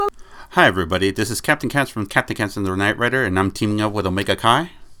Hi, everybody. This is Captain Katz from Captain Katz and the Knight Rider, and I'm teaming up with Omega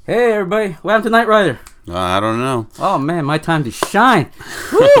Kai. Hey, everybody. Welcome to Knight Rider. I don't know. Oh, man, my time to shine.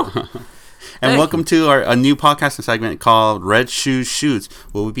 Woo! And welcome to a new podcasting segment called Red Shoes Shoots,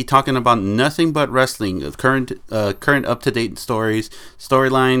 where we'll be talking about nothing but wrestling, current up-to-date stories,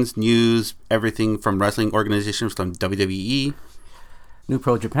 storylines, news, everything from wrestling organizations from WWE, New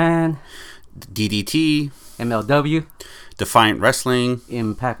Pro Japan, DDT, MLW, Defiant Wrestling,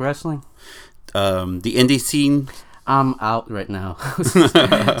 Impact Wrestling. the indie scene. I'm out right now.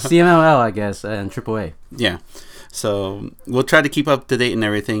 CMLL, I guess, and AAA. Yeah. So we'll try to keep up to date and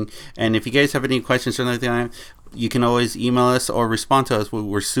everything. And if you guys have any questions or anything, you can always email us or respond to us.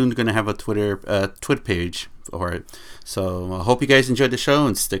 We're soon going to have a Twitter page for it. So I hope you guys enjoyed the show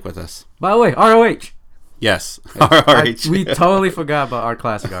and stick with us. By the way, ROH. Yes, ROH. We totally forgot about our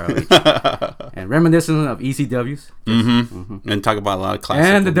classic ROH. And reminiscent of ECWs. And talk about a lot of classic.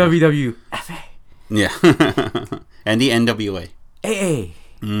 And the WWFA. Yeah. And the NWA. AA.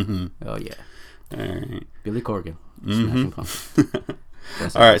 Oh, yeah. All right. Billy Corgan. Smashing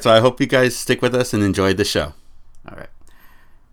Pumpkins. All right. So I hope you guys stick with us and enjoy the show.